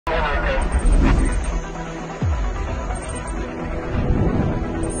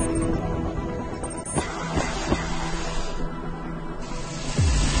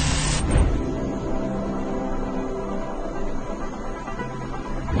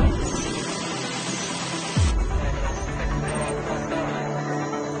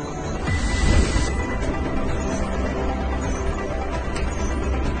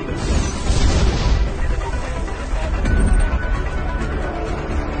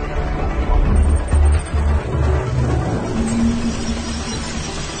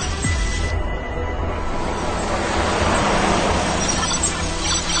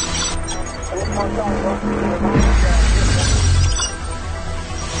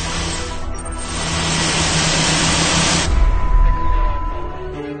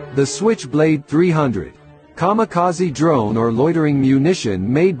The Switchblade 300 kamikaze drone or loitering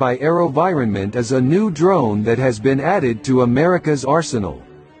munition made by AeroVironment is a new drone that has been added to America's arsenal.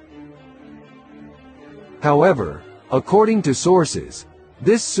 However, according to sources,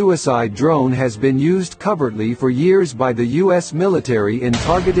 this suicide drone has been used covertly for years by the U.S. military in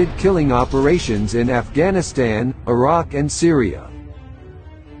targeted killing operations in Afghanistan, Iraq and Syria.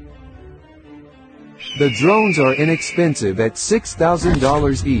 The drones are inexpensive at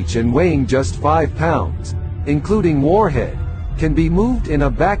 $6,000 each and weighing just 5 pounds, including warhead, can be moved in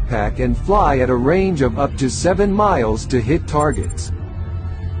a backpack and fly at a range of up to 7 miles to hit targets.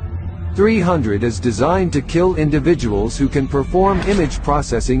 300 is designed to kill individuals who can perform image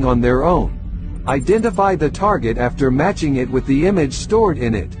processing on their own, identify the target after matching it with the image stored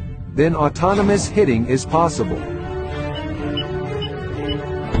in it, then autonomous hitting is possible.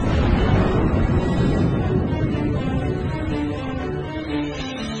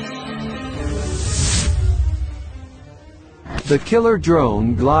 The killer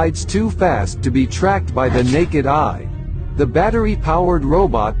drone glides too fast to be tracked by the naked eye. The battery-powered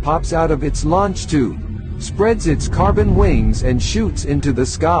robot pops out of its launch tube, spreads its carbon wings and shoots into the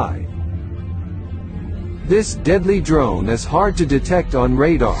sky. This deadly drone is hard to detect on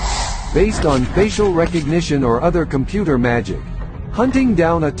radar, based on facial recognition or other computer magic, hunting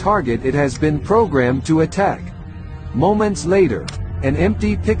down a target it has been programmed to attack. Moments later, an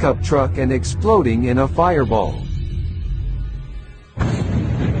empty pickup truck and exploding in a fireball.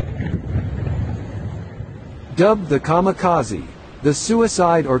 Dubbed the kamikaze, the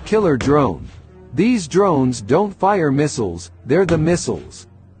suicide or killer drone, these drones don't fire missiles, they're the missiles.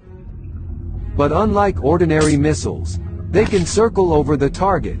 But unlike ordinary missiles, they can circle over the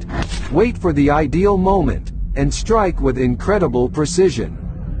target, wait for the ideal moment, and strike with incredible precision.